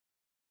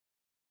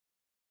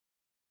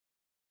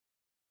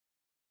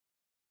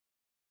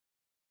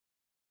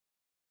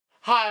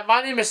Hi,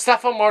 my name is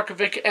Stefan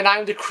Markovic and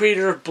I'm the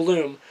creator of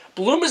Bloom.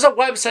 Bloom is a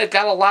website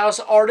that allows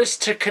artists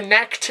to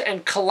connect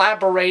and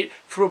collaborate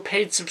through a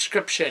paid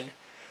subscription.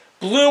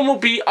 Bloom will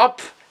be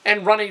up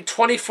and running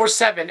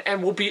 24/7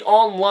 and will be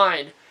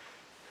online.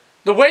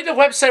 The way the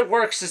website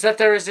works is that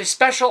there is a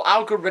special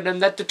algorithm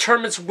that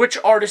determines which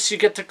artists you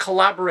get to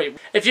collaborate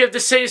with. If you have the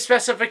same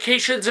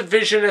specifications and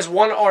vision as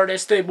one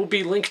artist, they will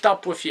be linked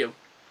up with you.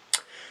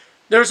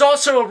 There's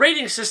also a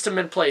rating system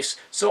in place,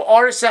 so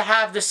artists that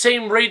have the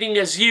same rating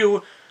as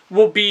you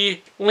will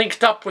be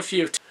linked up with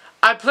you.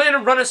 I plan to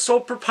run a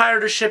sole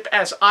proprietorship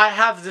as I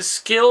have the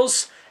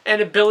skills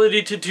and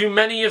ability to do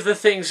many of the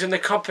things in the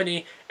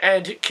company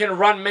and can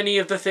run many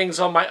of the things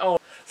on my own.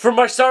 For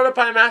my startup,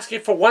 I'm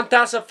asking for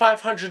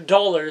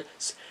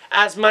 $1,500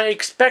 as my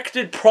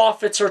expected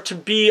profits are to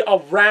be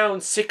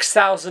around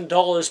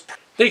 $6,000.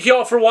 Thank you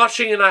all for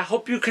watching and I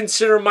hope you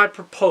consider my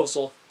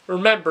proposal.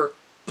 Remember,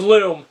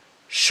 Bloom.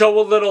 Show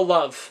a little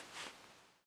love.